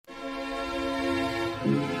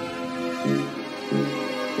One,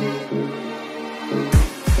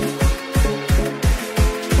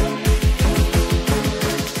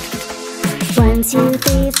 two,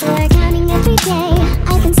 three, four, counting every day.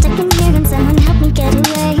 I've been stuck in here and someone help me get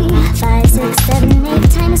away. 5, 6, 7, 8,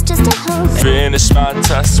 time is just a hope. Finish my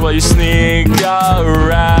test while you sneak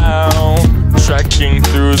around, trekking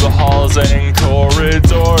through the halls and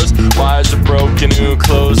corridors. Wires are broken, who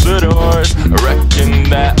closed the doors? I reckon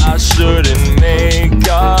that I shouldn't make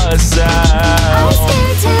a sound. I'm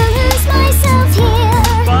scared to lose myself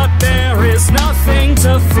here, but there is nothing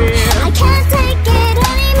to fear. I can't take it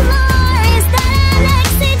anymore. Is that an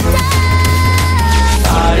exit door?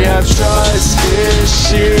 I have trust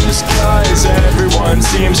issues, cause everyone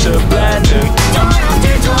seems to blend in. Door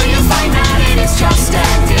after door you find that it is just a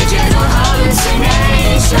digital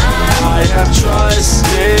hallucination. I have trust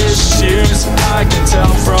issues, I can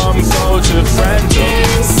tell from foe to friend.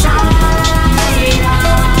 Inside a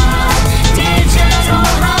digital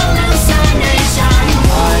hallucination.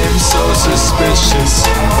 I am so suspicious,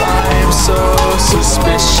 I am so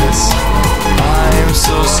suspicious, I am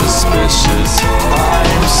so suspicious, I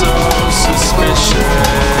am so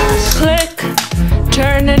suspicious. Click,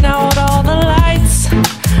 turning out all the lights.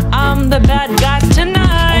 I'm the bad guy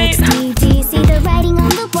tonight. XDD, see the writing on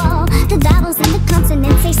the wall. The vowels and the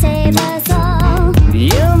consonants, they save us all.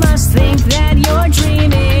 You must think that you're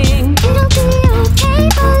dreaming. It'll be okay,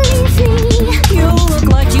 believe me. You look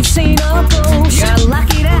like you've seen a ghost. You're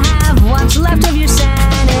lucky to have what's left of your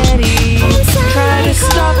sanity. Try to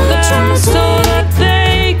stop them so that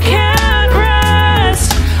they can't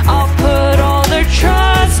rest. I'll put all their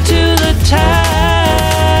trust to the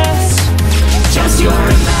test. Just your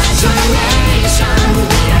imagination.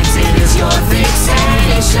 The exit is your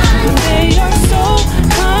fixation. They are so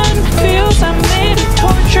confused, I made it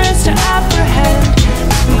torturous to apprehend.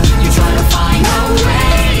 You try to find a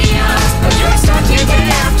way out, but you're stuck here day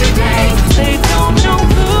after day. They don't know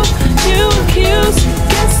who to accuse,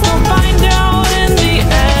 guess they'll find out in the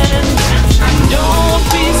end. Don't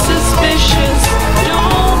be suspicious,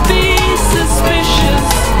 don't be suspicious,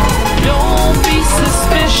 don't be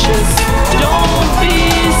suspicious, don't be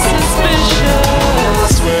suspicious. I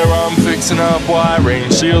swear I'm fixing up wiring,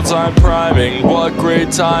 shields I'm priming, what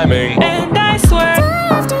great timing. And I swear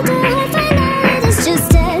Day after day.